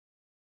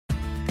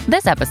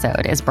This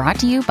episode is brought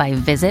to you by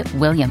Visit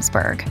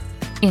Williamsburg.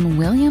 In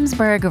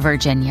Williamsburg,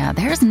 Virginia,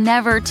 there's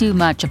never too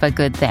much of a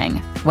good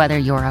thing. Whether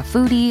you're a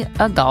foodie,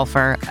 a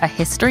golfer, a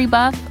history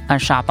buff, a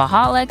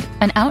shopaholic,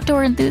 an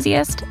outdoor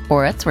enthusiast,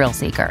 or a thrill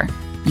seeker,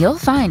 you'll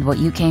find what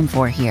you came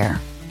for here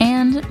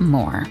and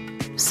more.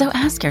 So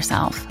ask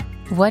yourself,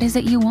 what is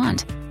it you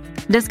want?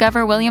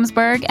 Discover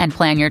Williamsburg and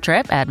plan your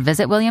trip at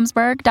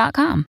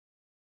visitwilliamsburg.com.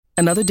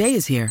 Another day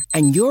is here,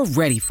 and you're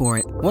ready for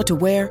it. What to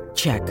wear?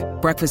 Check.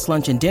 Breakfast,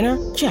 lunch, and dinner?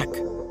 Check.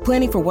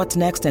 Planning for what's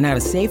next and how to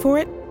save for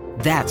it?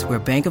 That's where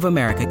Bank of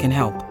America can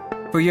help.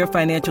 For your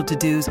financial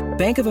to-dos,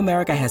 Bank of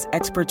America has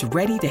experts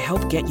ready to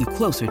help get you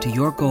closer to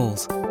your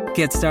goals.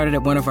 Get started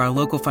at one of our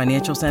local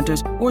financial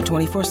centers or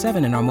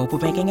 24/7 in our mobile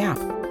banking app.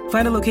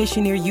 Find a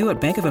location near you at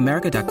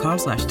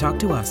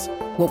bankofamerica.com/talktous.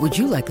 What would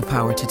you like the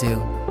power to do?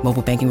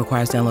 Mobile banking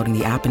requires downloading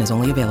the app and is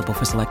only available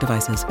for select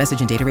devices.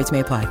 Message and data rates may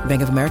apply.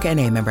 Bank of America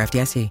N.A., member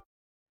FDIC.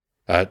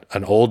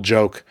 An old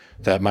joke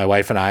that my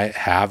wife and I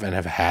have and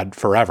have had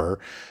forever.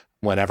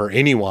 Whenever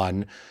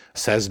anyone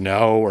says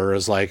no or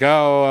is like,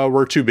 oh,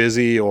 we're too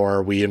busy,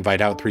 or we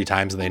invite out 3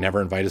 times and they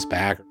never invite us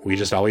back, we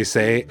just always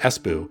say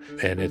SBOO,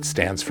 and it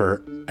stands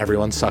for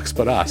everyone sucks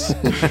but us.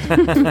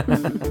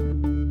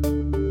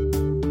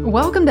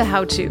 Welcome to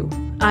How To.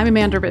 I'm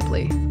Amanda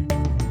Ripley.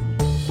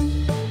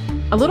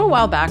 A little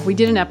while back, we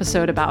did an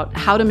episode about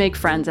how to make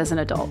friends as an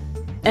adult,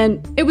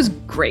 and it was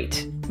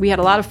great. We had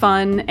a lot of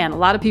fun, and a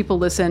lot of people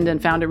listened and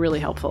found it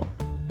really helpful.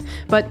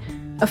 But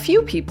a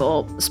few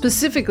people,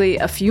 specifically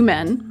a few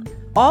men,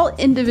 all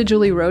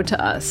individually wrote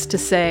to us to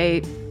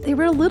say they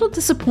were a little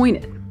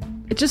disappointed.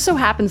 It just so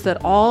happens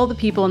that all the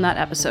people in that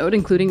episode,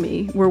 including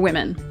me, were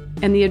women.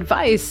 And the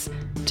advice,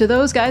 to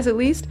those guys at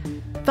least,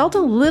 felt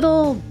a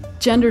little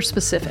gender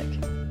specific.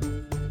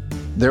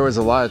 There was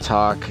a lot of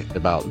talk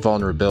about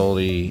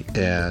vulnerability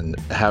and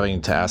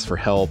having to ask for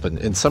help.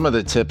 And some of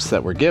the tips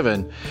that were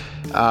given,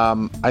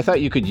 I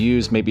thought you could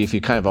use maybe if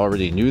you kind of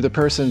already knew the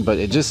person, but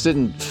it just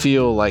didn't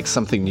feel like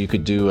something you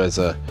could do as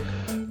a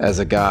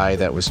guy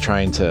that was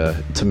trying to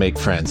make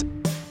friends.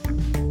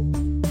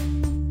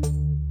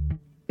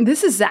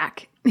 This is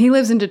Zach. He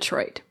lives in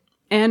Detroit.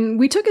 And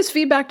we took his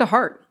feedback to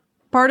heart.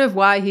 Part of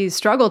why he's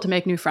struggled to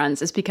make new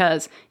friends is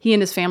because he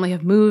and his family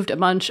have moved a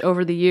bunch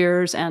over the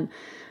years, and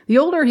the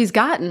older he's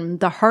gotten,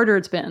 the harder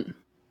it's been.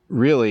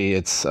 Really,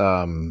 it's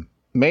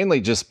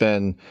mainly just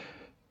been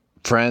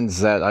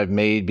friends that I've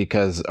made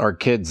because our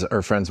kids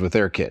are friends with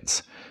their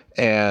kids.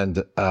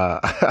 And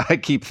I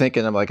keep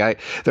thinking,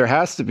 there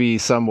has to be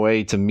some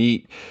way to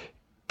meet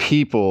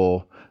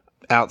people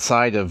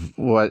outside of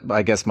what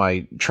I guess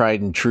my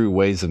tried and true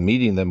ways of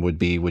meeting them would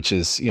be, which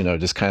is,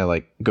 just kind of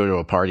like go to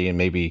a party and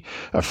maybe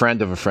a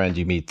friend of a friend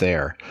you meet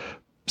there.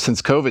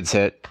 Since COVID's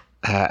hit,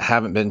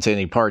 haven't been to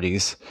any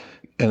parties.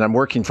 And I'm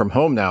working from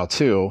home now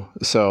too,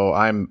 so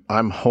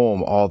I'm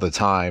home all the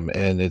time,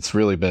 and it's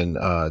really been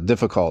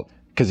difficult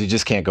because you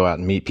just can't go out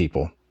and meet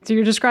people. So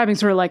you're describing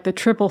sort of like the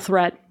triple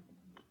threat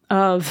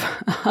of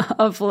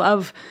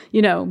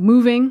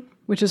moving,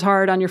 which is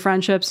hard on your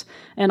friendships,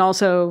 and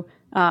also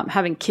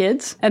having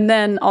kids, and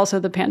then also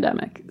the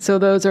pandemic. So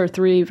those are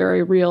 3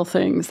 very real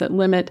things that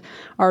limit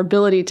our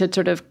ability to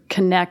sort of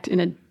connect in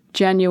a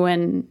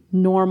genuine,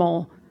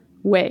 normal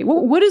way.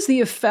 What is the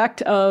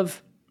effect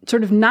of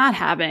sort of not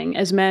having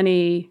as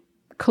many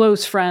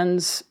close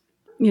friends,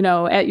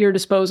 at your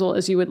disposal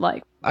as you would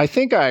like? I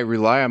think I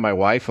rely on my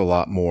wife a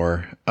lot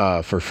more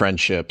for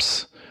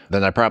friendships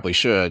than I probably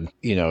should.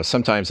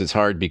 Sometimes it's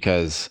hard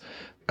because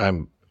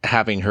I'm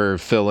having her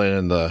fill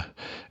in the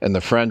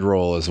friend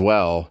role as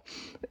well.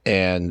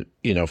 And,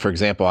 for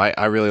example,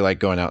 I really like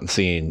going out and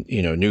seeing,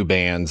 new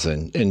bands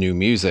and new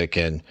music,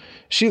 and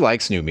she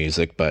likes new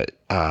music, but,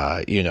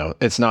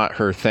 it's not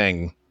her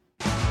thing.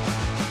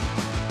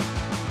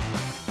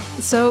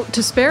 So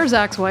to spare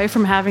Zach's wife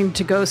from having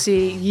to go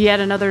see yet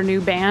another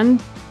new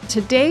band,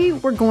 today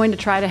we're going to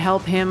try to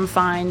help him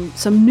find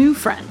some new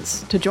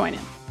friends to join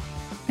him.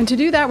 And to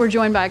do that, we're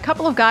joined by a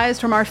couple of guys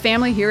from our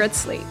family here at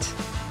Slate.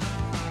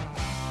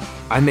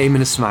 I'm Ayman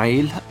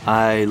Ismail.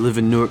 I live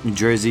in Newark, New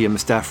Jersey. I'm a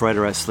staff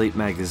writer at Slate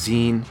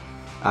Magazine.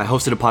 I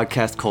hosted a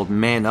podcast called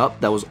Man Up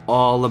that was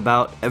all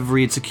about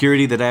every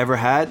insecurity that I ever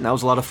had, and that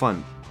was a lot of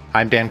fun.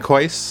 I'm Dan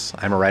Kois.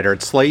 I'm a writer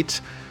at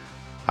Slate.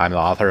 I'm the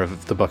author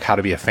of the book How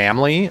to Be a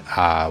Family,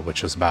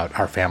 which is about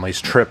our family's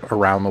trip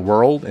around the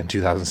world in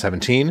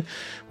 2017,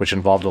 which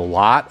involved a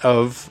lot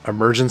of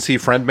emergency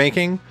friend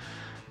making.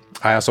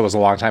 I also was a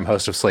longtime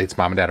host of Slate's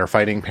Mom and Dad Are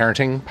Fighting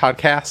parenting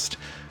podcast,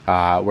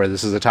 where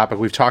this is a topic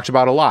we've talked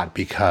about a lot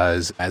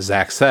because, as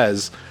Zach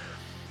says,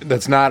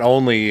 that's not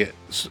only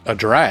a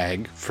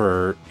drag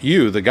for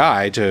you, the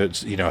guy, to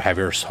have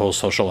your whole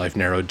social life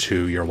narrowed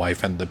to your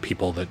wife and the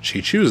people that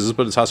she chooses,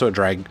 but it's also a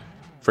drag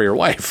for your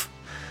wife,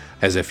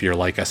 as if you're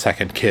like a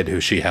second kid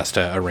who she has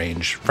to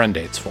arrange friend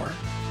dates for.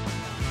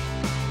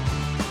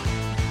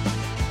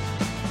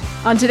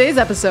 On today's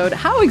episode,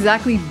 how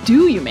exactly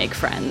do you make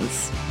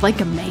friends like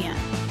a man?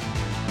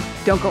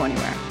 Don't go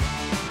anywhere.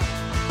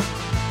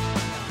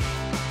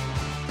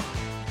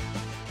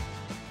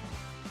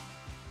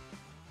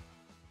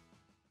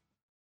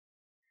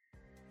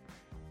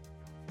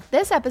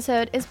 This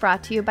episode is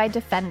brought to you by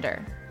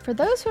Defender. For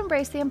those who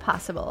embrace the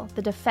impossible,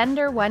 the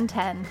Defender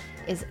 110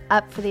 is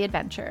up for the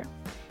adventure.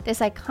 This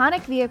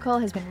iconic vehicle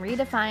has been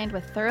redefined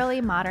with thoroughly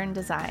modern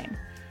design.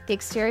 The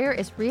exterior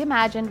is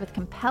reimagined with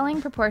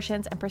compelling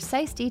proportions and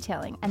precise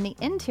detailing, and the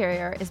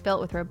interior is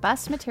built with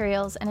robust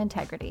materials and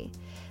integrity.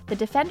 The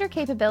Defender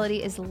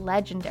capability is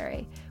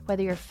legendary,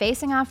 whether you're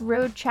facing off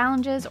road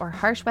challenges or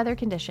harsh weather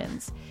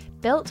conditions.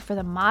 Built for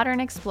the modern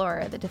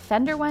explorer, the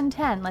Defender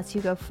 110 lets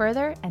you go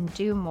further and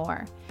do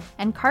more.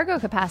 And cargo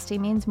capacity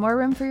means more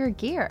room for your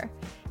gear.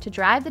 To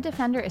drive the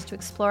Defender is to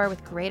explore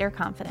with greater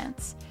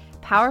confidence.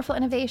 Powerful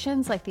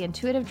innovations like the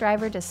intuitive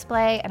driver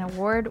display and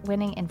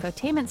award-winning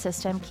infotainment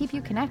system keep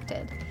you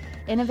connected.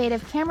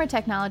 Innovative camera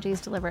technologies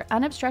deliver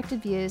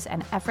unobstructed views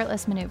and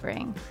effortless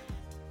maneuvering.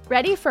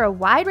 Ready for a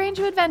wide range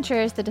of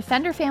adventures, the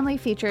Defender family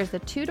features the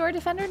two-door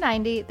Defender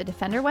 90, the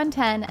Defender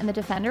 110, and the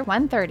Defender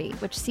 130,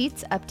 which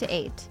seats up to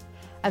 8.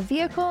 A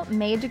vehicle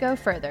made to go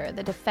further,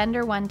 the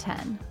Defender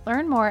 110.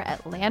 Learn more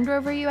at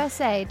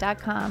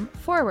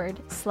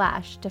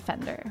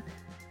LandRoverUSA.com/Defender.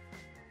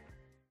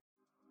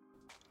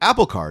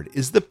 Apple Card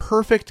is the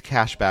perfect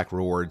cashback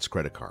rewards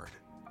credit card.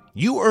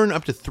 You earn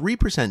up to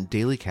 3%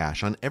 daily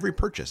cash on every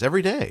purchase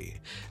every day.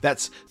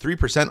 That's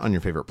 3% on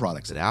your favorite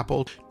products at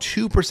Apple,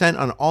 2%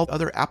 on all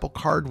other Apple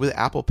Card with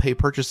Apple Pay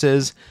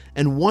purchases,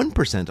 and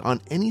 1%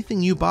 on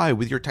anything you buy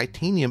with your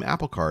titanium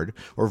Apple Card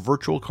or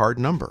virtual card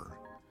number.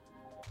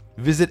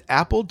 Visit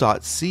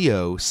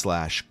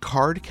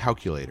apple.co/card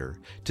calculator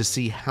to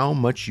see how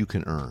much you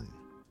can earn.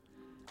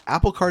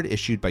 Apple Card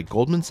issued by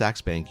Goldman Sachs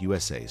Bank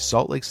USA,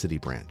 Salt Lake City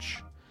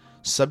branch.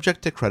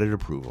 Subject to credit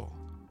approval.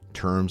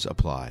 Terms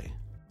apply.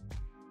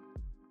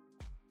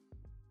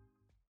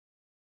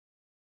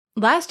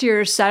 Last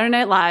year's Saturday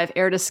Night Live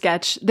aired a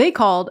sketch they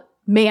called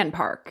Man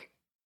Park.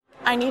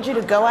 I need you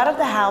to go out of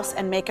the house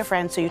and make a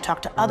friend so you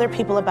talk to other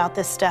people about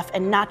this stuff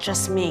and not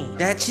just me.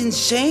 That's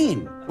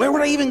insane. Where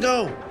would I even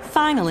go?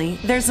 Finally,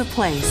 there's a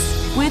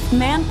place with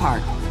Man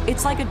Park.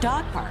 It's like a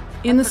dog park.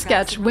 In the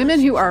sketch, women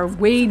who are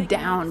weighed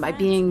down by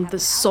being the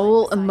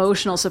sole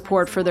emotional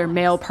support for their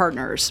male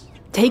partners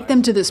take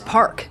them to this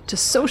park to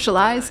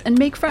socialize and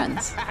make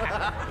friends.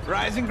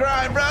 Rise and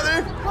grind,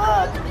 brother.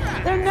 Look,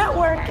 they're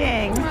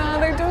networking. Oh,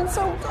 they're doing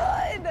so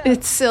good.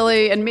 It's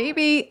silly and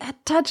maybe a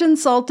touch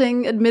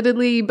insulting,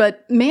 admittedly,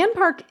 but Man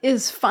Park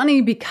is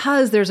funny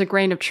because there's a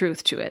grain of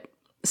truth to it.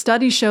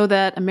 Studies show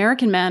that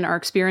American men are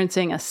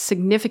experiencing a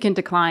significant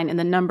decline in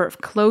the number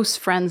of close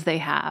friends they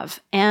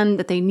have, and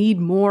that they need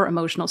more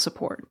emotional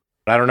support.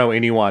 I don't know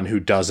anyone who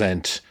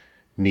doesn't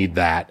need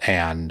that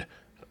and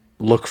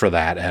look for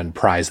that and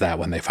prize that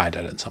when they find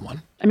it in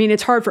someone. I mean,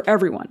 it's hard for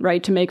everyone,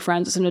 right, to make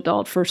friends as an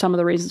adult for some of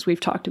the reasons we've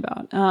talked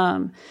about.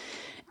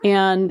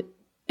 And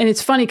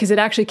it's funny because it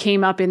actually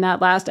came up in that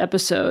last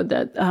episode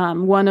that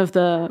one of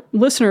the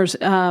listeners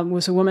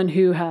was a woman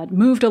who had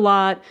moved a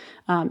lot,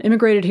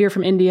 immigrated here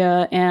from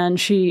India, and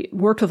she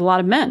worked with a lot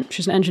of men.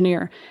 She's an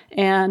engineer.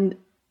 And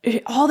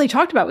all they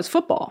talked about was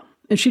football.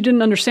 And she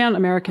didn't understand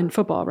American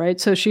football, right?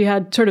 So she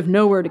had sort of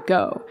nowhere to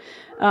go.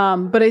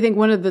 But I think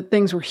one of the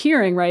things we're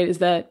hearing, right, is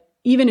that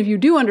even if you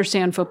do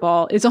understand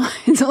football, it's only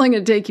going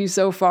to take you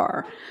so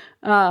far.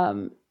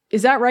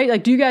 Is that right?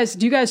 Like, do you guys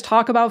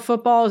talk about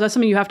football? Is that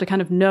something you have to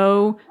kind of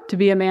know to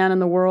be a man in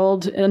the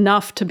world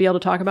enough to be able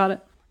to talk about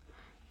it?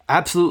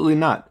 Absolutely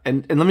not.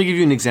 And let me give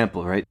you an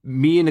example, right?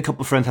 Me and a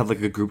couple of friends have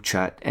like a group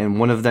chat, and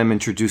one of them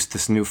introduced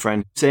this new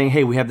friend saying,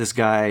 hey, we have this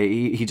guy.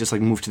 He just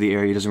like moved to the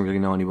area. He doesn't really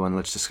know anyone.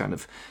 Let's just kind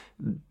of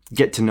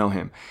get to know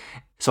him.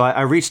 So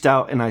I reached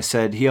out and I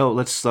said, yo,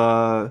 let's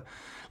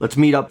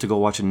meet up to go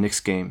watch a Knicks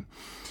game.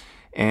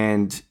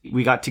 And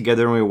we got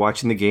together and we were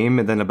watching the game.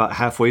 And then about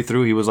halfway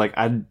through, he was like,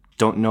 I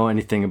don't know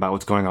anything about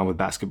what's going on with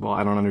basketball.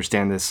 I don't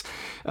understand this.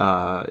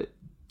 I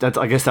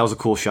guess that was a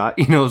cool shot.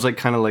 You know, it was like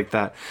kind of like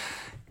that.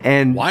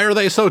 And why are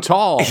they so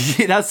tall?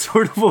 That's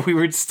sort of what we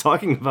were just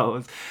talking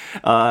about.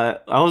 I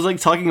was like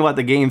talking about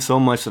the game so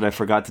much that I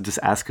forgot to just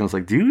ask him. I was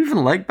like, do you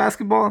even like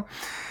basketball?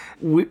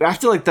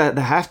 After like the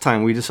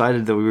halftime, we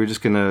decided that we were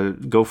just going to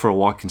go for a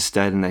walk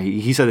instead. And that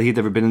he said that he'd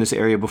never been in this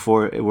area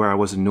before where I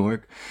was in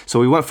Newark.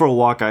 So we went for a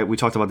walk. We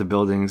talked about the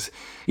buildings.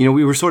 You know,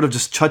 we were sort of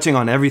just touching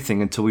on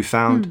everything until we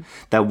found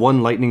that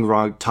one lightning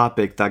rod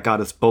topic that got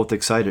us both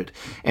excited.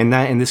 And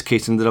that, in this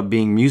case, ended up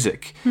being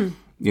music.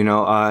 You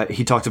know,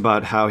 he talked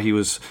about how he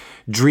was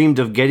dreamed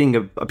of getting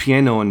a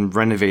piano and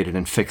renovate it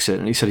and fix it.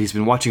 And he said he's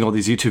been watching all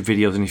these YouTube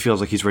videos and he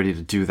feels like he's ready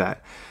to do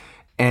that.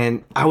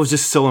 And I was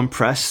just so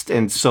impressed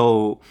and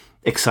so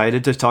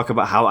excited to talk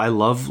about how I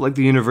love like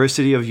the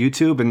University of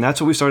YouTube. And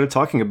that's what we started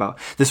talking about.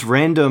 This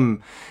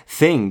random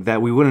thing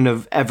that we wouldn't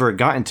have ever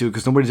gotten to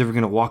because nobody's ever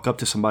going to walk up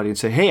to somebody and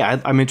say, hey,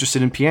 I'm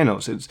interested in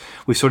pianos.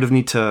 We sort of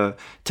need to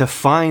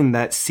find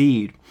that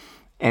seed.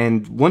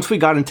 And once we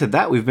got into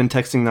that, we've been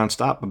texting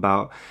nonstop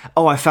about,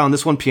 oh, I found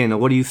this one piano.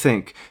 What do you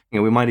think? You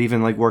know, we might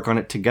even like work on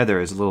it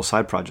together as a little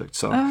side project.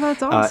 So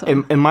that's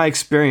awesome. In my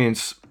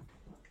experience,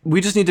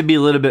 we just need to be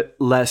a little bit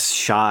less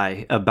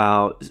shy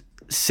about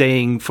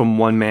saying from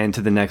one man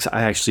to the next,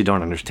 I actually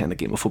don't understand the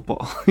game of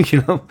football.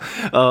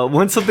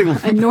 Once something,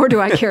 and nor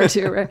do I care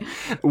to, right?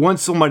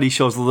 Once somebody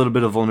shows a little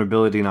bit of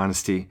vulnerability and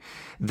honesty,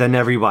 then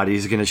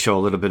everybody's going to show a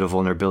little bit of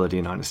vulnerability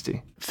and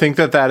honesty. Think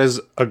that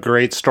is a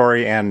great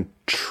story and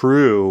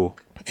true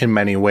in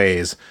many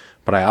ways,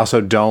 but I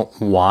also don't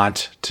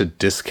want to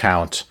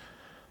discount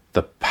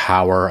the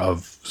power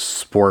of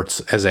sports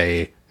as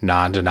a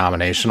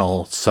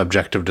non-denominational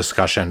subject of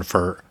discussion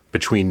for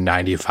between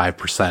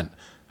 95%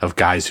 of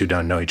guys who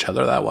don't know each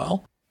other that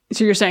well.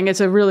 So you're saying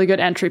it's a really good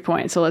entry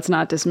point, so let's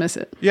not dismiss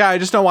it. Yeah, I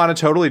just don't want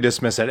to totally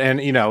dismiss it. And,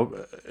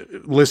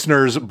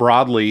 listeners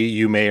broadly,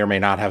 you may or may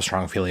not have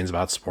strong feelings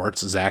about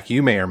sports. Zach,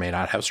 you may or may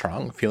not have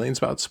strong feelings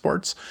about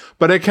sports.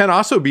 But it can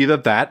also be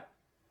that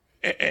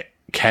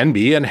can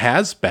be and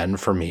has been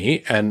for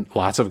me and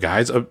lots of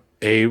guys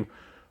a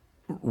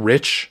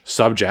rich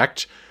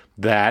subject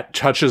that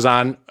touches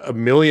on a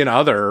million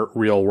other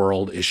real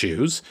world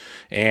issues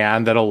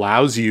and that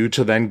allows you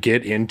to then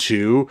get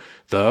into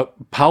the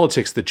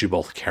politics that you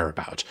both care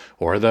about,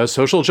 or the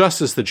social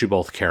justice that you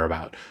both care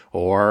about,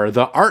 or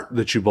the art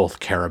that you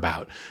both care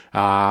about,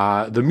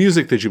 the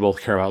music that you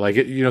both care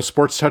about.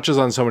 Sports touches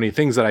on so many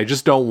things that I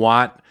just don't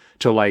want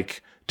to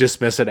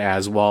dismiss it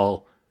as,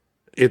 well,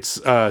 it's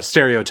a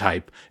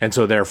stereotype and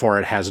so therefore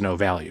it has no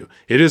value.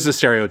 It is a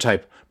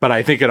stereotype, but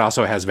I think it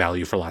also has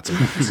value for lots of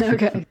things.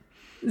 Okay.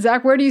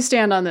 Zach, where do you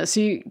stand on this?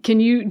 Do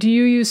you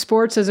use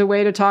sports as a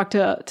way to talk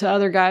to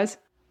other guys?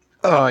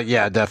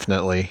 Yeah,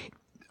 definitely.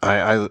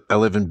 I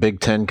live in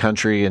Big Ten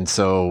country, and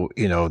so,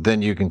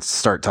 then you can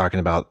start talking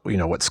about,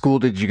 what school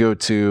did you go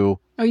to?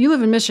 Oh, you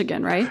live in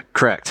Michigan, right?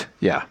 Correct.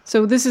 Yeah.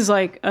 So this is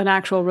like an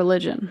actual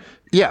religion.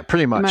 Yeah,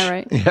 pretty much. Am I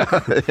right?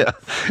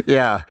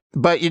 Yeah.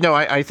 But,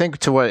 I think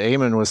to what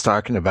Eamon was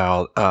talking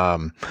about,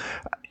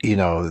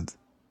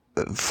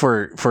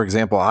 for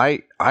example,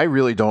 I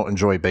really don't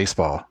enjoy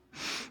baseball.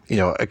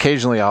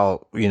 Occasionally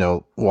I'll,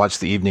 watch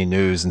the evening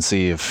news and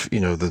see if,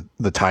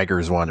 the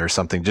Tigers won or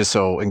something, just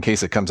so in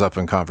case it comes up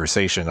in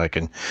conversation, I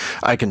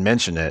can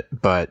mention it.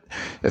 But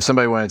if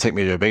somebody wanted to take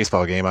me to a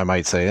baseball game, I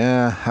might say,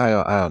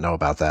 I don't know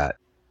about that.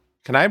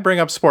 Can I bring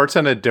up sports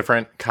in a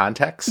different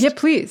context? Yeah,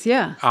 please.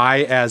 Yeah.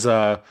 I, as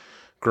a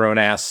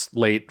grown-ass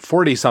late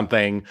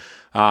 40-something,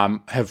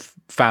 have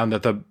found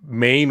that the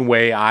main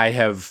way I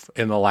have,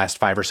 in the last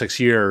 5 or 6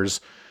 years,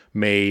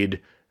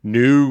 made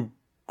new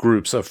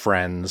groups of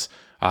friends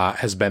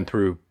has been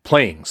through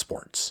playing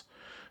sports,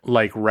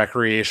 like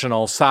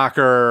recreational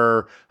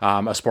soccer,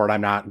 a sport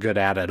I'm not good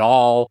at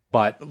all.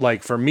 But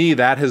for me,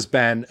 that has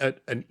been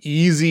an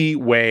easy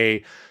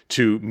way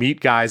to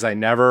meet guys I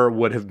never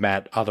would have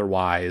met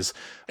otherwise,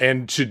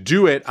 and to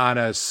do it on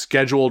a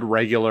scheduled,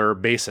 regular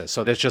basis.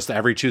 So that's just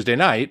every Tuesday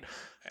night.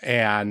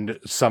 And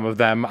some of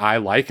them I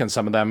like, and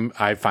some of them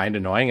I find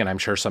annoying, and I'm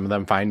sure some of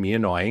them find me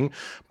annoying.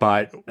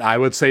 But I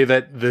would say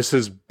that this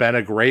has been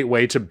a great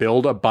way to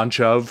build a bunch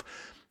of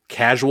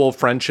casual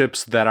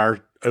friendships that are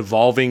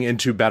evolving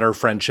into better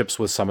friendships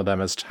with some of them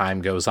as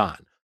time goes on.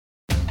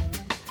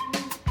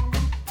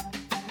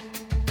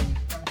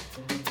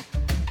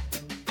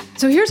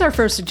 So here's our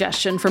first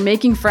suggestion for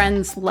making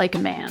friends like a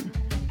man.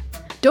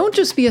 Don't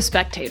just be a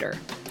spectator.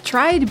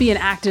 Try to be an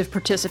active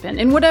participant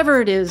in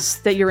whatever it is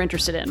that you're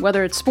interested in,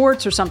 whether it's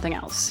sports or something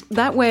else.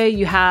 That way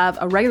you have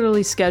a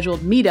regularly scheduled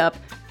meetup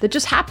that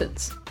just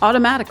happens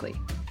automatically.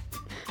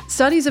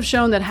 Studies have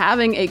shown that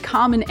having a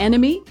common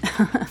enemy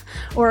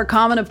or a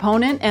common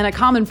opponent and a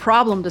common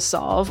problem to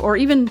solve, or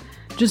even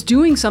just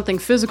doing something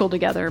physical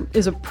together,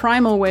 is a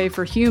primal way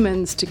for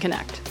humans to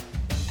connect.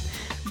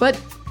 But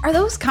are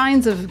those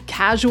kinds of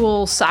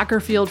casual soccer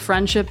field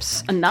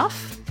friendships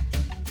enough?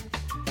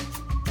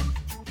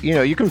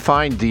 You can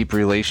find deep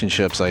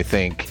relationships, I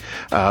think,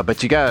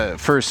 but you gotta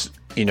first,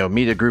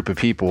 meet a group of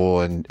people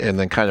and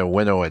then kind of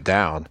winnow it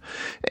down.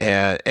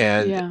 And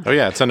yeah. Oh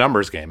yeah, it's a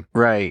numbers game.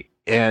 Right.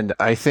 And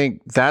I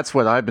think that's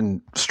what I've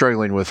been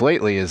struggling with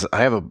lately is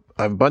I have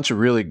a bunch of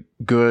really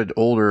good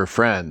older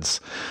friends.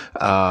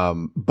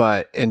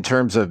 But in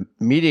terms of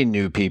meeting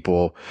new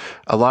people,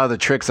 a lot of the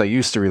tricks I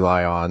used to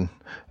rely on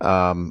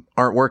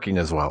aren't working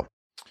as well.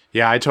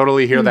 Yeah, I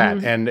totally hear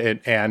that. And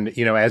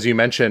as you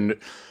mentioned,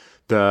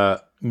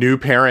 the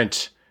newish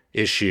parent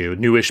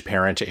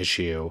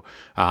issue,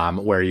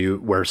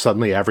 where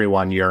suddenly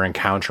everyone you're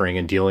encountering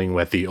and dealing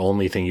with, the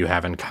only thing you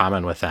have in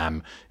common with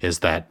them is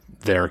that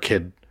their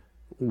kid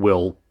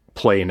will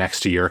play next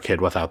to your kid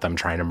without them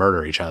trying to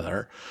murder each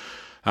other.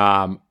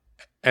 And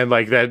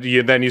that,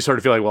 then you sort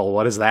of feel like, well,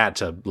 what is that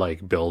to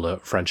build a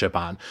friendship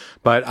on?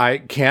 But I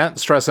can't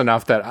stress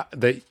enough that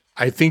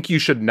I think you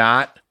should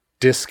not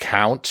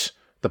discount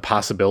the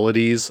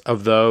possibilities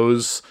of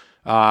those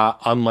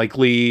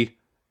unlikely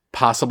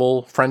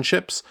possible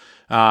friendships,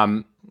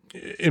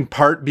 in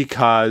part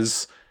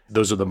because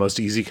those are the most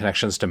easy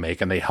connections to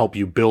make, and they help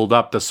you build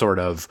up the sort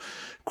of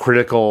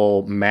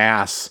critical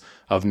mass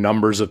of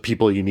numbers of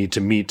people you need to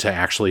meet to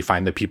actually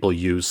find the people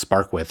you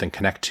spark with and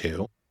connect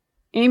to.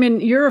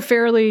 Eamon, you're a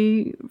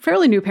fairly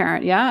new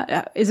parent,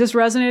 yeah? Is this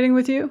resonating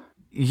with you?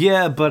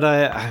 Yeah, but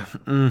I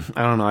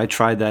don't know. I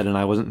tried that and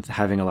I wasn't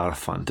having a lot of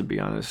fun, to be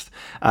honest.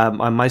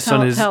 My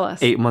son is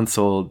 8 months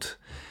old,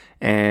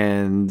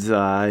 and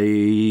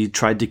I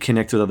tried to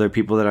connect with other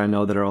people that I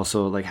know that are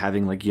also like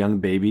having like young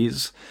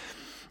babies.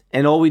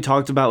 And all we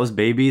talked about was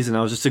babies, and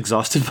I was just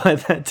exhausted by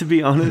that, to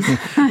be honest.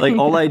 Like,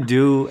 all I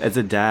do as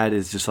a dad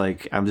is just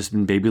like, I'm just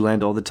in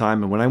babyland all the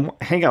time. And when I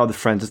hang out with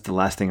friends, it's the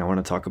last thing I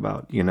want to talk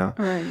about, you know?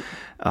 Right.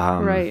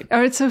 Right.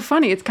 Oh, it's so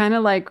funny. It's kind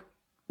of like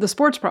the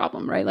sports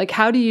problem, right? Like,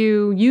 how do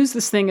you use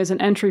this thing as an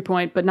entry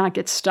point, but not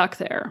get stuck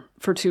there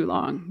for too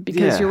long?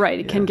 Because you're right,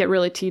 it can get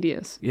really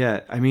tedious. Yeah.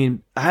 I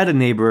mean, I had a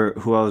neighbor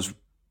who I was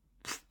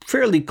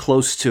fairly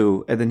close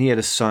to, and then he had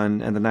a son,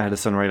 and then I had a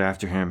son right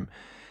after him.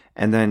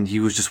 And then he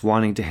was just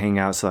wanting to hang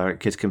out so our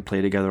kids can play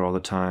together all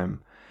the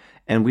time.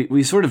 And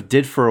we sort of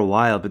did for a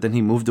while, but then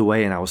he moved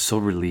away and I was so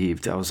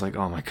relieved. I was like,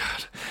 oh my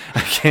God,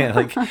 I can't.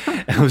 Like,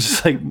 I was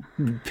just like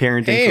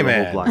parenting for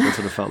the whole block. That's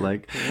what it felt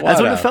like.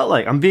 That's what it felt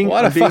like. I'm being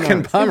fucking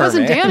honest. bummer, It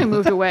wasn't man. Dan who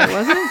moved away,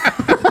 was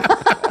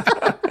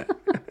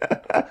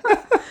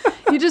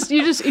it?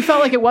 You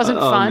felt like it wasn't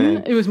fun.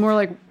 Man. It was more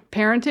like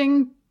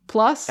parenting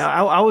plus.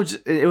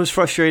 It was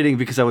frustrating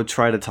because I would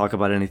try to talk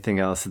about anything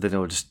else and then it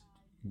would just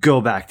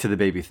go back to the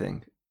baby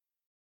thing.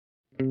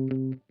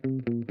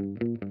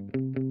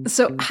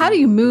 So how do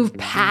you move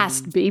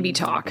past baby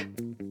talk?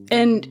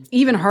 And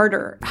even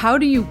harder, how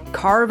do you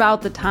carve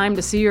out the time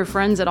to see your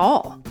friends at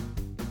all?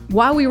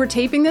 While we were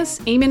taping this,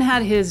 Eamon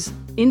had his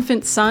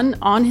infant son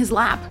on his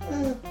lap.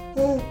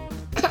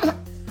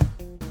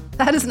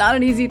 That is not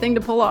an easy thing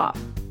to pull off.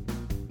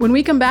 When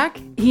we come back,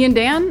 he and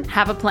Dan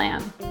have a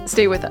plan.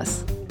 Stay with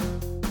us.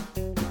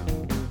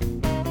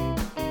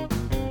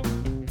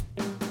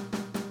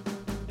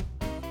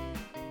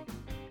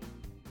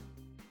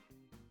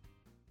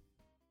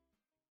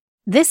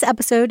 This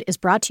episode is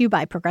brought to you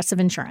by Progressive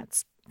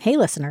Insurance. Hey,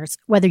 listeners,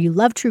 whether you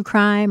love true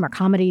crime or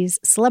comedies,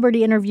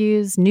 celebrity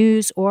interviews,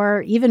 news,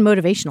 or even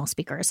motivational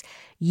speakers,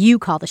 you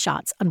call the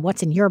shots on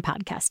what's in your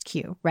podcast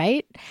queue,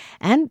 right?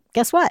 And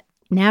guess what?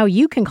 Now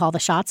you can call the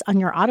shots on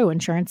your auto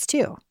insurance,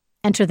 too.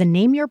 Enter the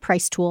Name Your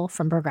Price tool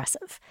from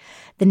Progressive.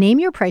 The Name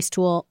Your Price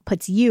tool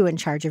puts you in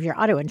charge of your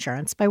auto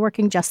insurance by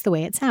working just the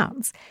way it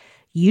sounds.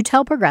 You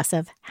tell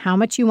Progressive how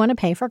much you want to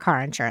pay for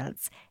car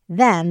insurance.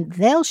 Then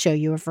they'll show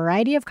you a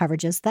variety of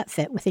coverages that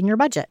fit within your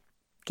budget,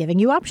 giving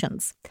you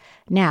options.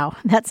 Now,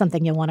 that's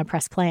something you'll want to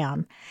press play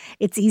on.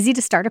 It's easy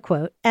to start a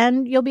quote,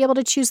 and you'll be able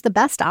to choose the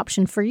best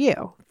option for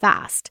you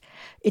fast.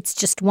 It's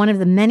just one of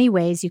the many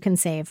ways you can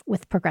save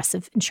with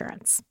Progressive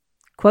Insurance.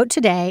 Quote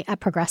today at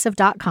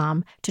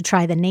Progressive.com to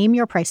try the Name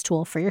Your Price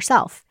tool for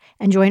yourself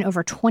and join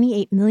over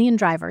 28 million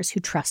drivers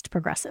who trust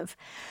Progressive.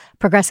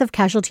 Progressive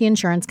Casualty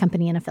Insurance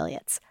Company and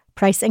Affiliates.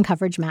 Price and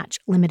coverage match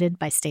limited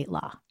by state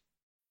law.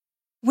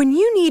 When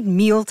you need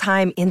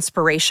mealtime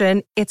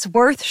inspiration, it's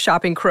worth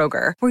shopping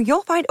Kroger, where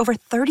you'll find over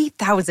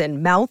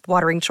 30,000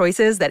 mouth-watering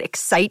choices that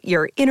excite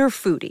your inner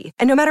foodie.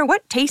 And no matter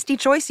what tasty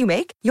choice you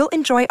make, you'll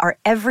enjoy our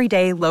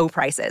everyday low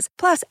prices,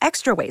 plus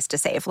extra ways to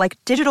save, like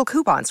digital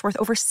coupons worth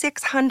over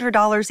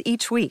 $600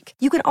 each week.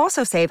 You can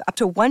also save up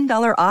to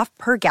 $1 off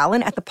per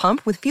gallon at the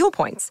pump with fuel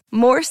points.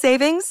 More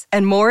savings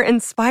and more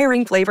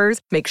inspiring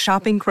flavors make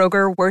shopping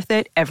Kroger worth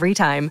it every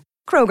time.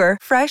 Kroger,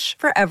 fresh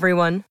for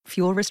everyone.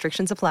 Fuel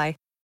restrictions apply.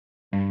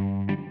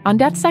 On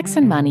Death, Sex,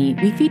 and Money,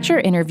 we feature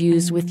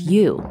interviews with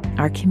you,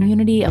 our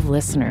community of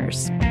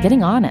listeners,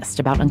 getting honest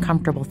about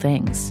uncomfortable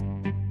things.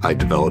 I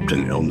developed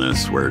an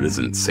illness where it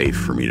isn't safe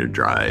for me to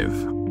drive.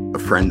 A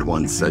friend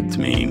once said to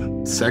me,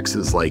 sex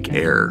is like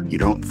air. You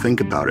don't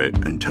think about it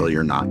until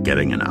you're not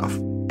getting enough.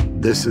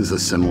 This is a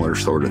similar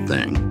sort of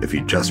thing if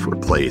you just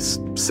replace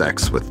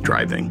sex with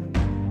driving.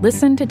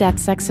 Listen to Death,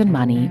 Sex, and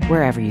Money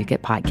wherever you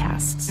get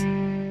podcasts.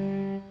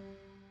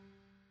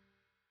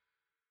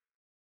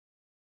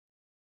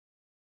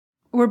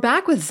 We're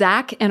back with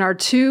Zach and our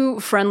two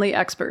friendly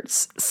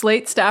experts,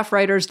 Slate staff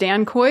writers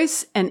Dan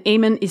Kois and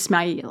Eamon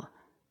Ismail.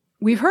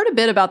 We've heard a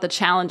bit about the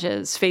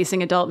challenges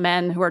facing adult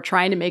men who are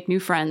trying to make new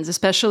friends,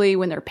 especially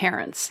when they're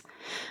parents.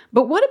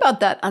 But what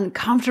about that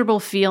uncomfortable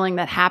feeling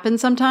that happens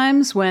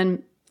sometimes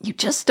when you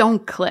just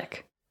don't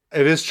click?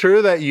 It is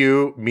true that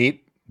you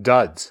meet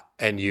duds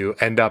and you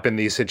end up in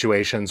these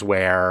situations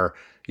where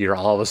you're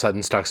all of a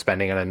sudden stuck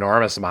spending an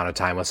enormous amount of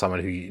time with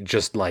someone who you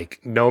just like,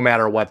 no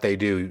matter what they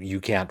do, you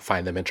can't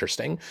find them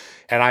interesting.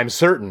 And I'm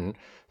certain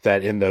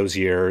that in those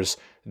years,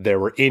 there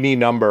were any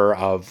number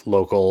of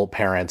local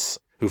parents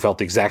who felt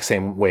the exact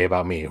same way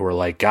about me, who were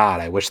like,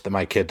 God, I wish that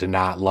my kid did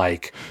not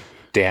like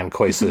Dan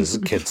Kois's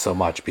kid so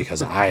much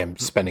because I am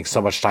spending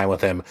so much time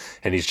with him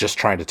and he's just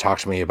trying to talk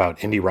to me about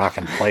indie rock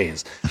and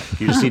plays.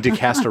 You just need to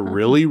cast a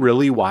really,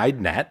 really wide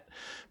net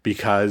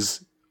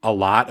because a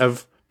lot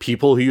of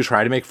people who you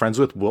try to make friends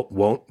with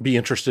won't be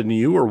interested in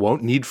you or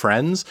won't need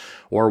friends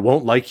or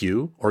won't like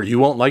you or you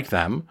won't like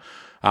them.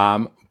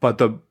 But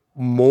the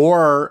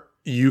more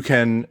you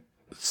can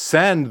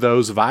send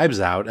those vibes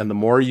out and the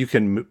more you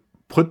can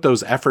put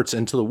those efforts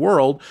into the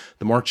world,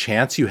 the more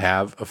chance you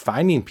have of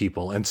finding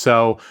people. And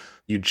so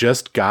you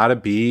just got to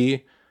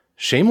be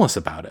shameless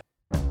about it.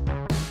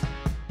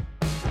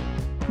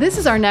 This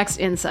is our next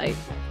insight.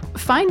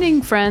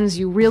 Finding friends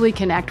you really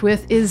connect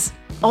with is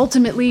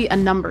ultimately a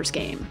numbers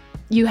game.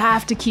 You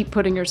have to keep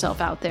putting yourself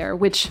out there,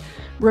 which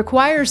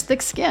requires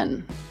thick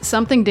skin,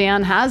 something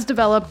Dan has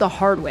developed the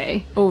hard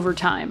way over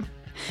time.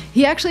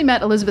 He actually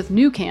met Elizabeth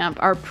Newcamp,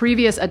 our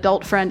previous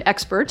adult friend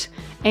expert,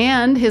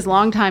 and his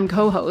longtime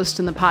co-host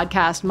in the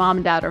podcast Mom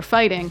and Dad Are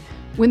Fighting,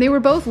 when they were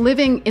both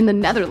living in the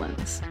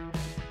Netherlands.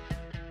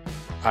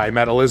 I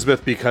met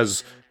Elizabeth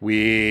because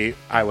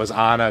I was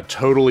on a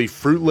totally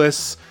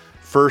fruitless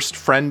first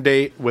friend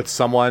date with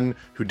someone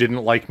who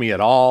didn't like me at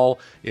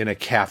all in a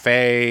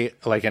cafe,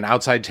 like in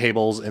outside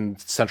tables in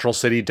Central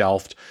City,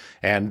 Delft.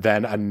 And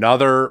then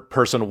another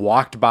person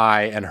walked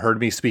by and heard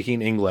me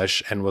speaking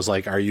English and was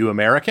like, "Are you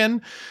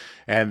American?"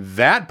 And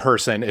that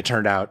person, it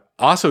turned out,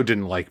 also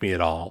didn't like me at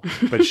all.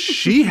 But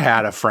she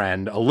had a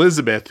friend,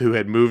 Elizabeth, who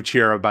had moved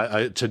here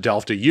to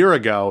Delft a year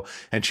ago,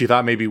 and she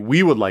thought maybe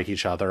we would like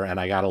each other. And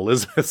I got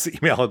Elizabeth's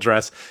email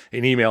address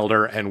and emailed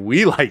her, and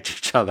we liked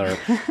each other.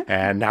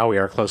 And now we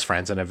are close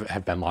friends and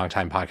have been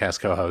longtime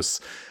podcast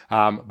co-hosts.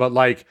 But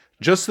like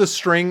just the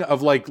string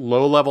of like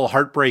low-level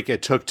heartbreak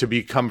it took to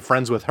become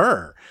friends with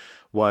her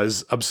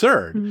was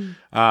absurd.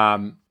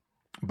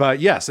 But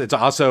yes,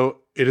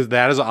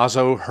 that is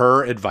also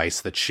her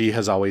advice that she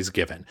has always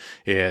given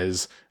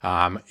is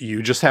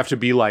you just have to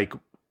be like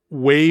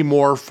way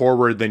more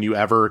forward than you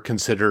ever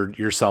considered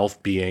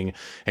yourself being.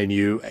 And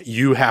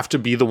you have to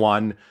be the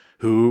one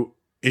who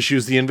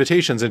issues the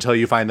invitations until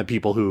you find the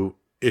people who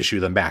issue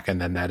them back. And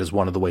then that is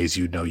one of the ways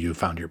you know you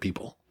found your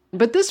people.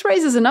 But this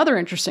raises another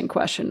interesting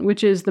question,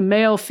 which is the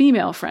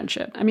male-female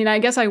friendship. I mean, I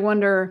guess I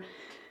wonder,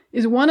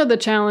 is one of the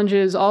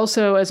challenges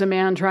also as a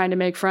man trying to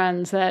make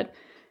friends that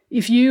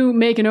if you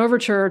make an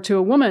overture to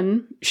a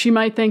woman, she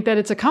might think that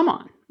it's a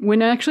come-on,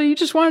 when actually you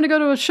just wanted to go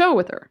to a show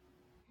with her.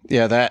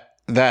 Yeah, that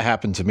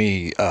happened to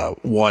me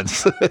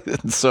once.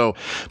 So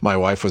my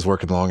wife was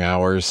working long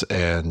hours,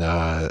 and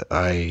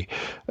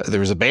there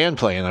was a band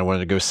playing. I wanted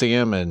to go see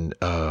him, and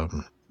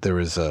there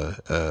was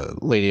a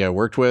lady I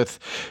worked with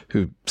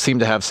who seemed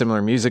to have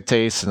similar music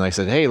tastes, and I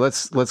said, "Hey,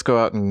 let's go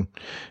out and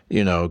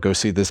go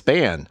see this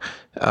band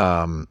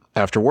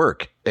after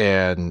work."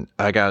 And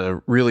I got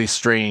a really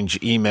strange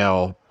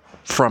email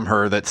from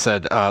her that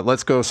said,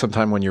 "Let's go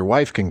sometime when your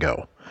wife can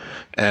go."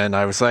 And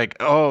I was like,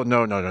 "Oh,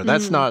 no.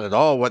 That's not at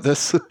all what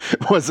this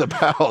was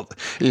about."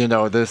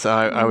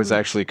 I was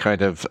actually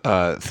kind of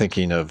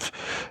thinking of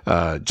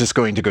just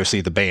going to go see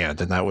the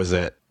band, and that was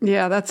it.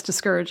 Yeah, that's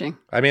discouraging.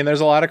 I mean,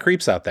 there's a lot of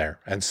creeps out there.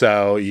 And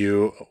so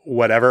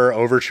whatever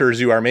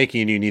overtures you are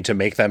making, you need to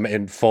make them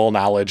in full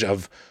knowledge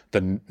of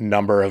the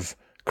number of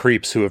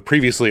creeps who have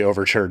previously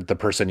overtured the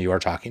person you are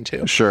talking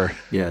to. Sure.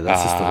 Yeah,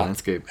 that's just the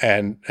landscape.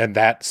 And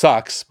that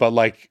sucks, but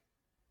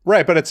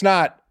but it's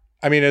not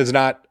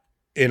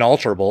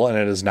inalterable, and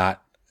it is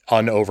not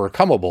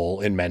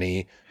unovercomable in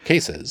many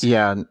cases.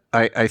 Yeah, and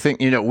I think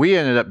we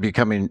ended up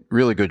becoming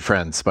really good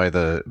friends by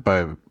the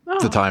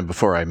time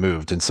before I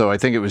moved, and so I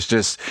think it was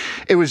just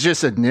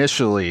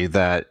initially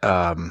that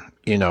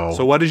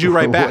So what did you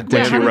write back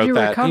when you wrote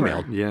that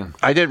email? Yeah,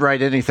 I didn't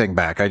write anything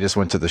back. I just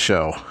went to the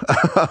show.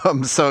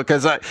 So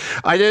because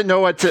I didn't know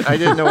what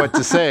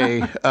to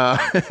say.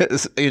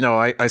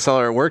 I saw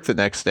her at work the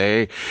next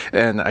day,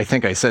 and I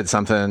think I said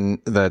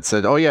something that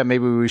said, "Oh yeah,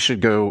 maybe we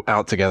should go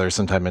out together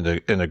sometime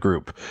in a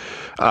group."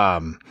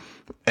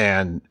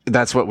 And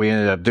that's what we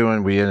ended up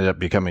doing. We ended up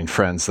becoming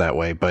friends that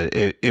way. But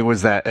it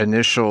was that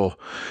initial,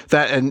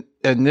 and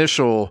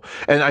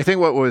I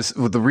think what was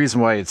the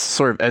reason why it's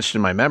sort of etched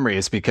in my memory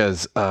is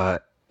because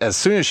as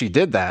soon as she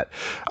did that,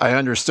 I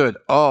understood,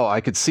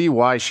 I could see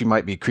why she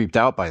might be creeped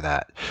out by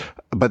that.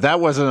 But that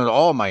wasn't at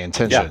all my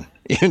intention.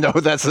 Yeah.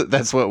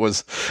 That's what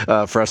was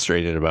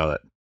frustrated about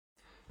it.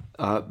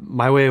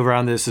 My way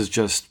around this is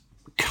just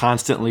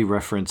constantly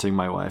referencing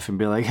my wife and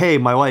be like, "Hey,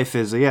 my wife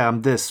is,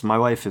 I'm this, my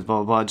wife is blah,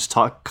 blah, blah." Just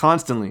talk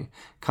constantly.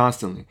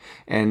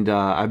 And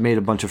I've made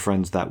a bunch of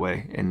friends that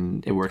way,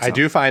 and it works out.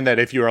 do find that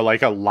if you are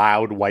like a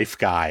loud wife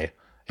guy,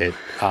 it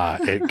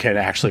can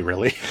actually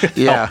really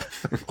help,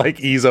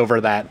 ease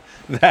over that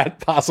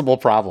possible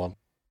problem.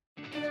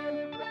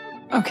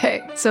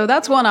 Okay, so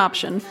that's one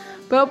option.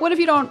 But what if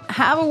you don't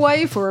have a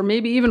wife, or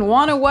maybe even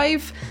want a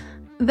wife?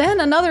 Then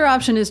another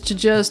option is to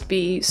just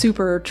be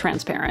super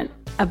transparent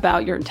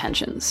about your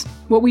intentions.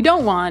 What we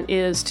don't want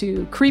is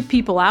to creep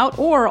people out,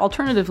 or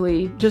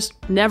alternatively, just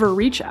never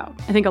reach out.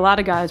 I think a lot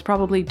of guys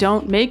probably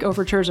don't make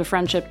overtures of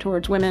friendship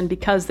towards women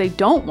because they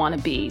don't want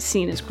to be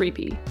seen as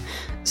creepy.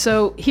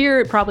 So here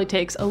it probably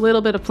takes a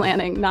little bit of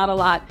planning, not a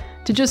lot,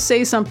 to just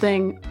say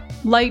something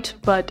light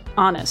but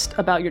honest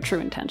about your true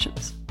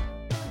intentions.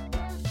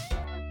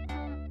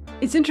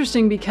 It's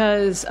interesting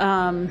because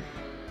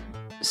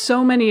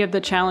so many of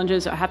the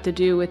challenges have to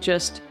do with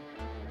just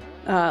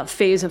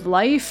phase of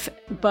life,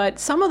 but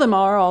some of them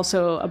are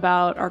also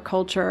about our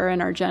culture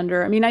and our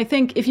gender. I mean, I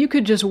think if you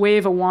could just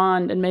wave a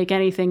wand and make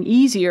anything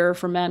easier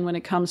for men when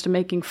it comes to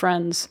making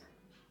friends,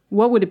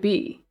 what would it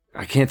be?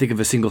 I can't think of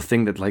a single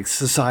thing that like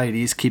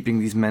society is keeping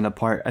these men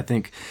apart. I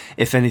think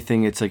if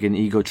anything, it's like an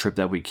ego trip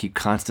that we keep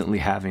constantly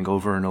having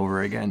over and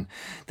over again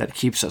that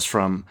keeps us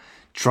from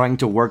trying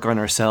to work on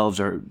ourselves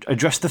or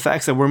address the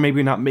facts that we're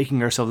maybe not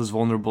making ourselves as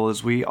vulnerable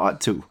as we ought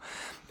to.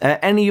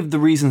 Any of the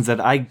reasons that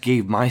I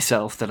gave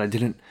myself that I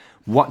didn't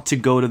want to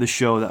go to the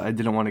show that I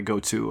didn't want to go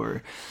to,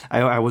 or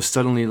I was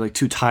suddenly like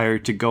too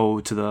tired to go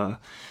to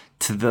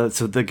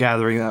the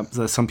gathering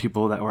that some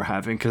people that were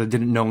having because I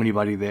didn't know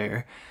anybody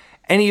there.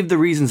 Any of the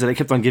reasons that I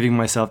kept on giving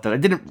myself that I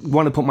didn't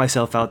want to put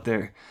myself out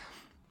there,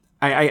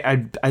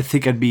 I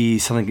think I'd be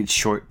selling it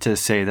short to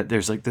say that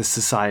there's like this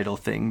societal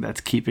thing that's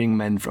keeping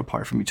men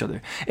apart from each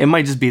other. It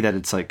might just be that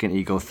it's like an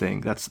ego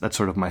thing. That's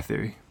sort of my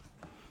theory.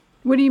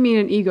 What do you mean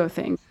an ego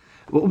thing?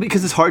 Well,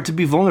 because it's hard to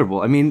be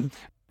vulnerable. I mean,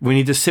 we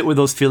need to sit with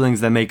those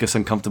feelings that make us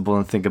uncomfortable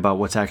and think about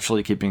what's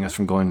actually keeping us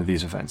from going to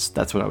these events.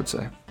 That's what I would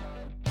say.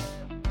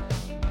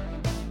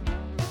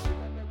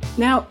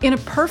 Now, in a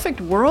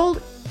perfect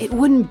world, it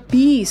wouldn't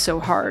be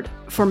so hard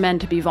for men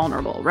to be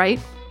vulnerable, right?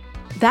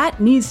 That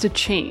needs to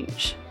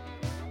change.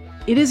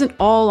 It isn't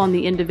all on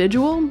the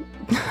individual,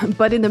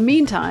 but in the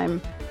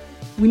meantime,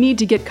 we need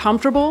to get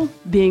comfortable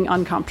being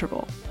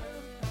uncomfortable.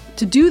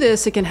 To do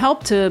this, it can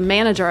help to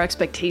manage our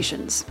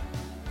expectations.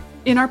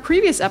 In our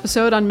previous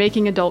episode on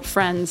making adult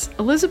friends,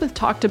 Elizabeth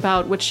talked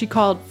about what she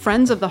called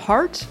friends of the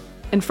heart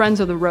and friends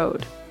of the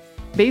road.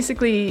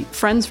 Basically,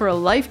 friends for a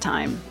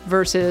lifetime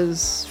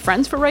versus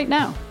friends for right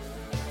now.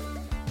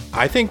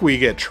 I think we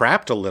get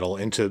trapped a little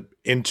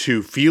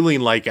into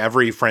feeling like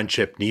every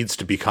friendship needs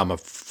to become a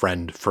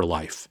friend for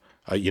life,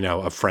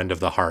 a friend of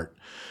the heart.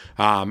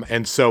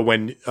 And so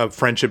when a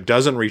friendship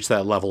doesn't reach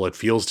that level, it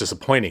feels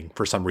disappointing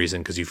for some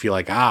reason because you feel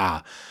like,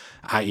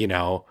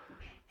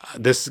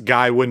 this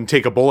guy wouldn't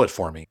take a bullet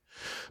for me.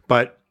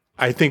 But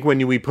I think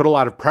when we put a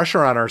lot of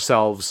pressure on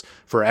ourselves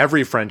for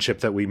every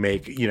friendship that we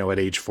make, at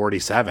age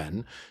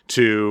 47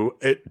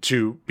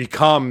 to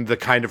become the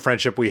kind of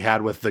friendship we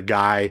had with the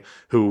guy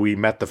who we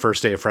met the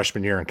first day of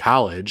freshman year in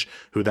college,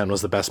 who then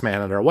was the best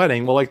man at our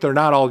wedding. Well, like they're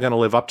not all going to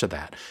live up to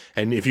that.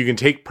 And if you can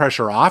take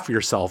pressure off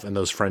yourself in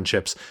those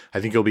friendships,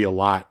 I think you'll be a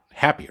lot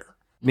happier.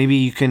 Maybe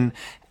you can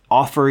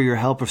offer your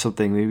help or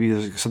something. Maybe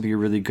there's something you're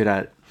really good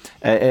at.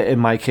 In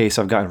my case,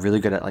 I've gotten really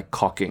good at like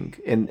caulking,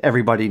 and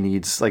everybody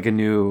needs like a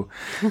new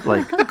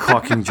like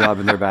caulking job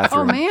in their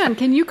bathroom. Oh man,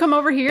 can you come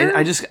over here? And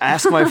I just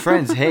ask my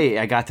friends, "Hey,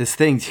 I got this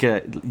thing.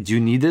 Do you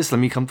need this? Let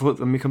me come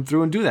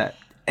through and do that."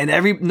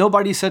 And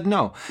nobody said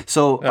no.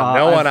 So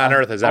no one on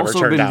earth has ever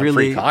turned down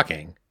free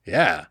caulking.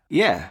 Yeah.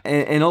 Yeah.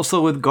 And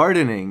also with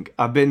gardening,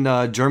 I've been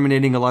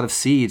germinating a lot of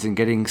seeds and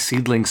getting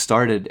seedlings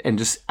started and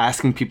just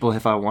asking people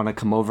if I want to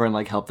come over and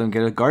like help them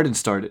get a garden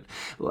started.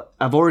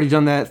 I've already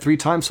done that 3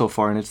 times so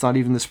far and it's not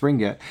even the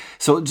spring yet.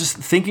 So just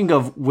thinking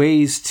of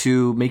ways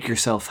to make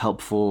yourself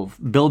helpful,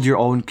 build your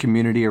own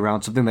community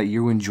around something that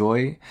you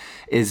enjoy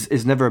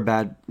is never a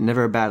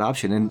bad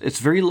option. And it's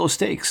very low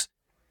stakes.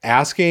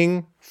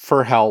 Asking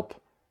for help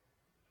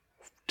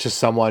to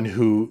someone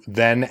who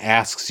then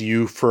asks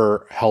you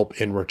for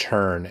help in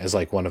return is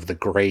like one of the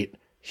great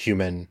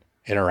human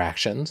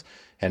interactions,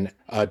 and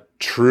a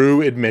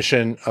true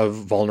admission of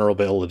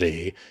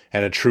vulnerability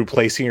and a true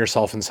placing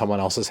yourself in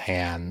someone else's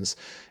hands.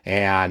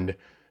 And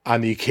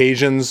on the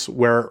occasions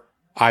where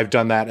I've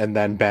done that and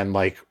then been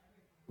like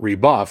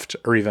rebuffed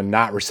or even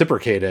not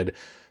reciprocated,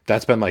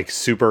 that's been like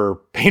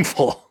super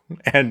painful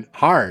and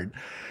hard.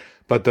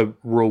 But the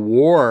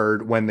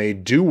reward when they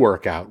do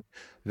work out,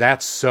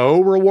 that's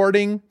so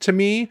rewarding to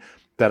me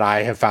that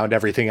I have found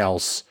everything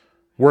else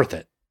worth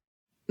it.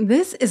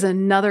 This is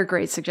another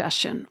great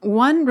suggestion.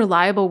 One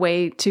reliable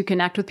way to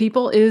connect with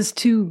people is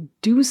to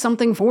do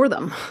something for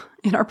them.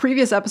 In our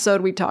previous episode,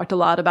 we talked a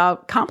lot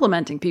about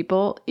complimenting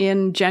people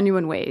in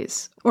genuine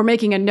ways, or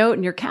making a note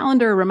in your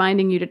calendar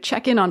reminding you to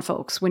check in on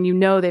folks when you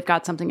know they've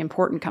got something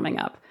important coming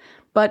up.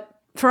 But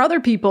for other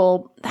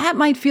people, that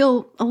might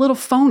feel a little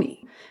phony.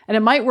 And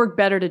it might work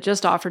better to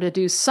just offer to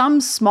do some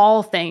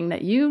small thing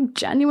that you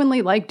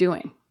genuinely like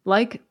doing,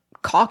 like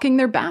caulking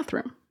their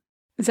bathroom.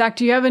 Zach,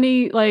 do you have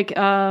any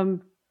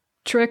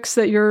tricks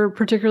that you're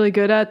particularly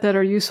good at that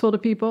are useful to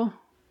people?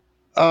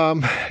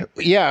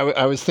 Yeah,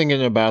 I was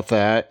thinking about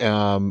that.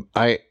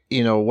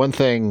 One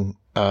thing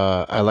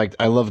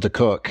I love to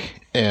cook,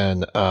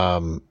 and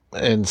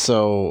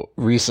so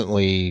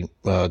recently,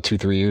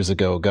 2-3 years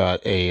ago,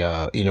 got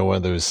a one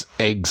of those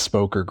egg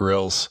smoker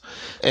grills,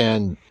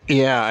 and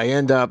yeah, I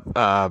end up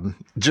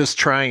just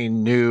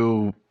trying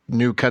new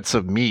cuts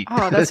of meat.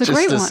 Oh, that's a just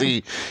great to one.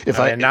 See if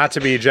and not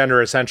to be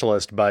gender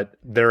essentialist, but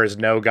there is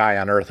no guy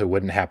on earth who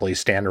wouldn't happily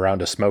stand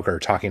around a smoker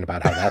talking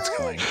about how that's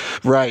going.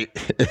 Right.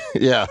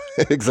 Yeah,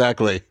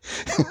 exactly.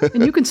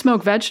 And you can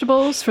smoke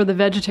vegetables for the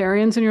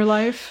vegetarians in your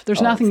life.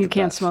 There's nothing you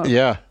can't smoke.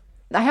 Yeah.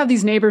 I have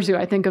these neighbors who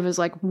I think of as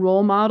like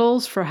role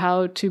models for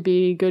how to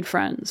be good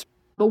friends.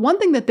 But one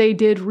thing that they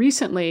did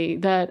recently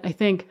that I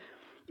think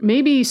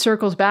maybe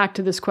circles back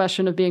to this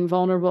question of being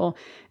vulnerable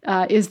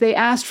is they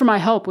asked for my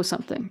help with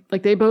something.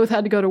 Like they both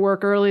had to go to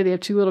work early. They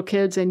have 2 little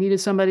kids. They needed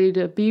somebody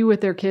to be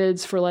with their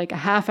kids for like a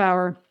half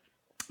hour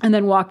and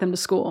then walk them to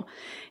school.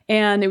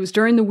 And it was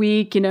during the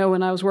week,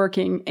 when I was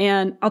working.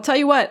 And I'll tell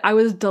you what, I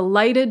was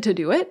delighted to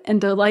do it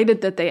and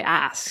delighted that they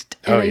asked.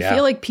 And I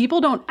feel like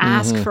people don't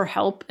ask for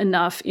help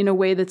enough in a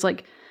way that's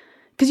like,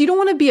 because you don't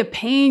want to be a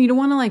pain, you don't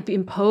want to like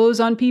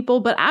impose on people,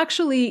 but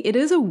actually it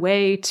is a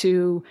way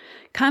to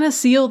kind of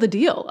seal the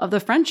deal of the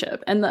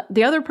friendship. And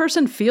the other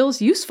person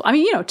feels useful. I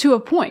mean, to a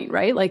point,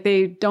 right? Like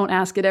they don't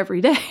ask it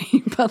every day,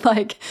 but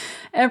like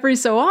every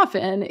so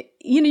often,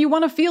 you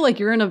want to feel like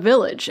you're in a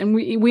village, and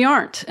we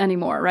aren't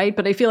anymore, right?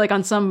 But I feel like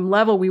on some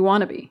level we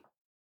want to be.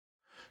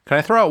 Can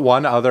I throw out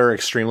one other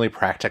extremely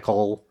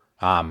practical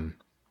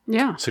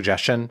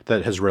suggestion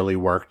that has really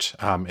worked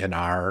in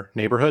our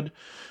neighborhood?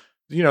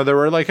 There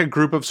were like a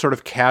group of sort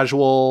of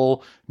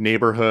casual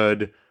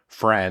neighborhood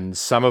friends,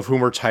 some of whom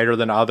were tighter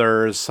than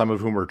others, some of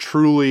whom were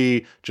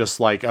truly just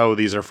like, oh,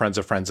 these are friends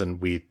of friends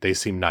and they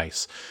seem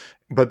nice.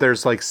 But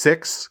there's like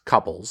 6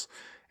 couples.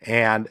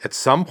 And at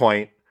some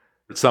point,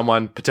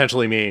 someone,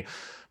 potentially me,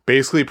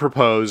 basically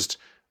proposed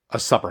a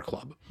supper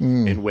club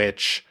in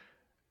which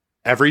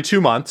every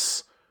 2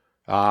 months,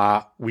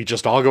 we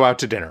just all go out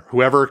to dinner.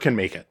 Whoever can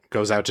make it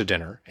goes out to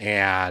dinner.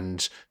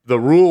 And the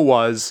rule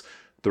was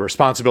the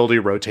responsibility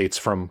rotates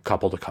from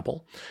couple to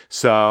couple.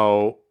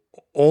 So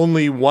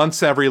only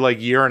once every like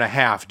year and a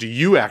half do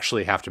you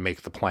actually have to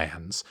make the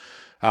plans.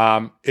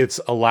 It's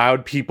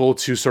allowed people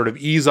to sort of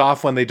ease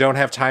off when they don't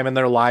have time in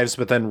their lives,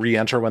 but then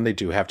re-enter when they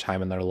do have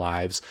time in their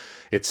lives.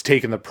 It's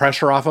taken the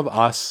pressure off of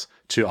us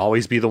to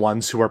always be the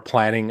ones who are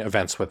planning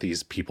events with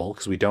these people,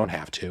 because we don't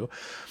have to.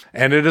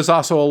 And it has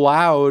also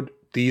allowed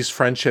these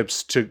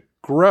friendships to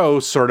grow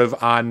sort of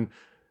on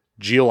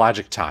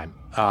geologic time,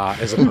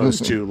 as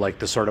opposed to like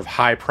the sort of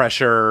high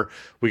pressure,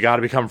 we got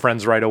to become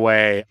friends right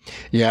away.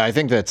 Yeah, I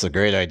think that's a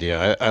great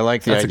idea. I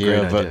like the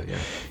idea of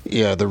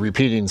the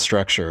repeating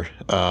structure.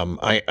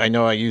 I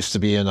know I used to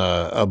be in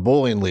a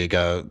bowling league.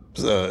 A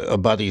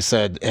buddy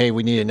said, hey,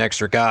 we need an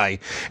extra guy.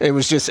 It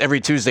was just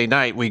every Tuesday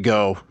night we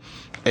go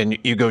and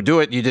you go do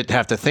it. You didn't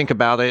have to think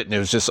about it, and it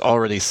was just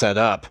already set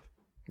up.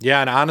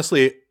 Yeah, and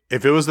honestly,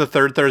 if it was the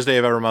third Thursday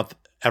of every month,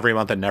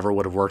 it never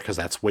would have worked, because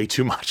that's way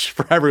too much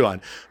for everyone.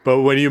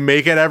 But when you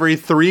make it every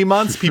 3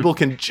 months, people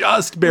can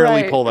just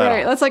barely pull that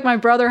off. That's like my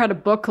brother had a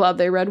book club.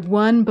 They read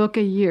 1 book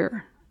a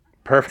year.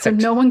 Perfect. So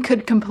no one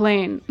could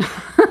complain.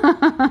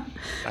 I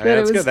mean,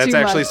 that's good. That's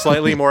actually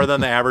slightly more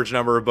than the average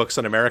number of books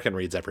an American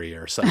reads every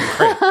year. So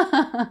great.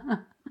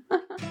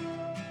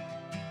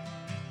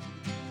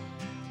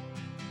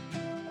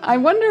 I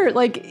wonder,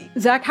 like,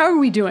 Zach, how are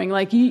we doing?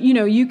 Like,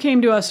 you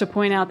came to us to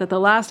point out that the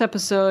last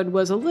episode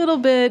was a little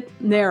bit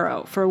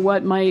narrow for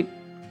what might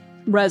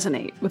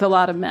resonate with a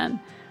lot of men.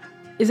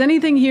 Is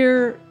anything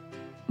here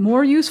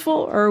more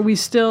useful, or do we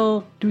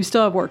still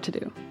have work to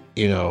do?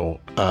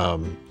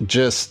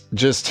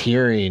 Just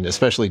hearing,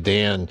 especially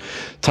Dan,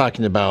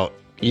 talking about,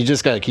 you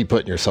just got to keep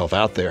putting yourself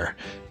out there.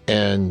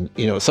 And,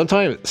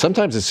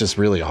 sometimes it's just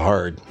really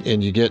hard,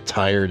 and you get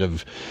tired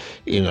of,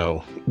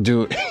 just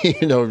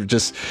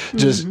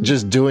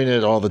doing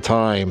it all the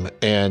time.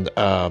 And,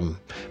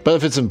 but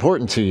if it's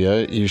important to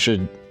you, you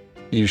should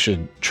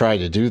try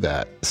to do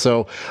that.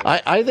 So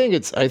I think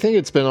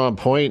it's been on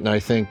point, and I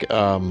think,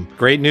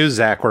 great news,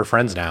 Zach, we're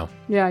friends now.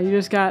 Yeah. You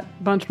just got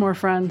a bunch more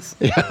friends.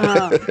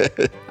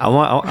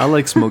 I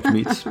like smoked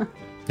meats.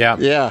 Yeah.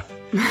 Yeah.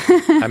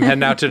 I'm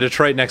heading out to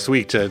Detroit next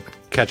week to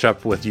catch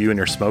up with you and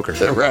your smokers.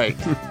 Right.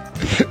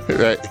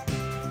 Right.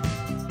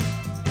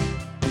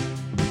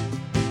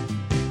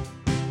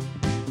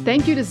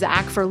 Thank you to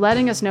Zach for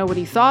letting us know what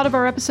he thought of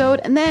our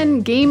episode, and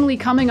then gamely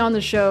coming on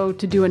the show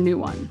to do a new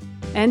one.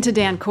 And to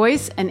Dan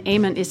Kois and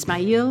Ayman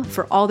Ismail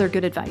for all their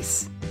good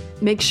advice.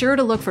 Make sure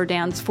to look for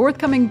Dan's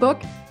forthcoming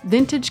book,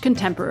 Vintage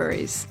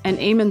Contemporaries, and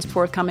Ayman's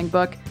forthcoming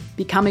book,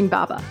 Becoming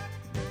Baba.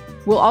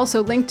 We'll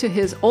also link to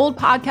his old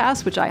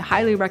podcast, which I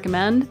highly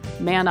recommend,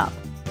 Man Up.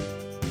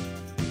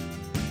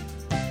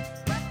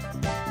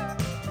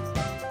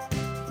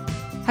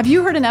 Have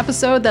you heard an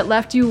episode that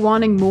left you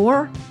wanting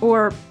more,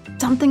 or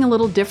something a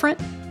little different?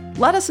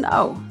 Let us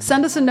know.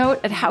 Send us a note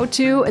at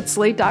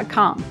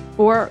howto@slate.com,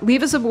 or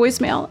leave us a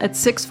voicemail at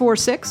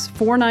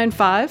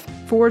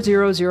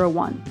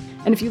 646-495-4001.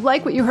 And if you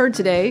like what you heard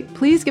today,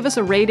 please give us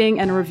a rating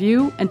and a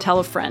review and tell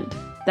a friend.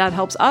 That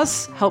helps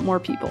us help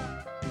more people.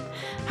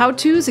 How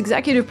To's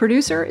executive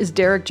producer is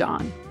Derek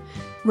John.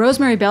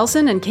 Rosemary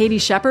Belson and Katie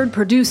Shepard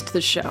produced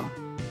the show.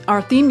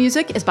 Our theme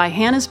music is by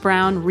Hannes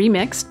Brown,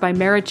 remixed by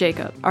Merritt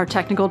Jacob, our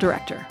technical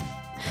director.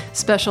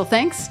 Special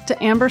thanks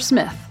to Amber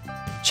Smith.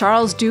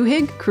 Charles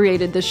Duhigg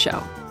created this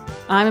show.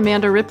 I'm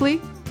Amanda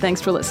Ripley.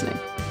 Thanks for listening.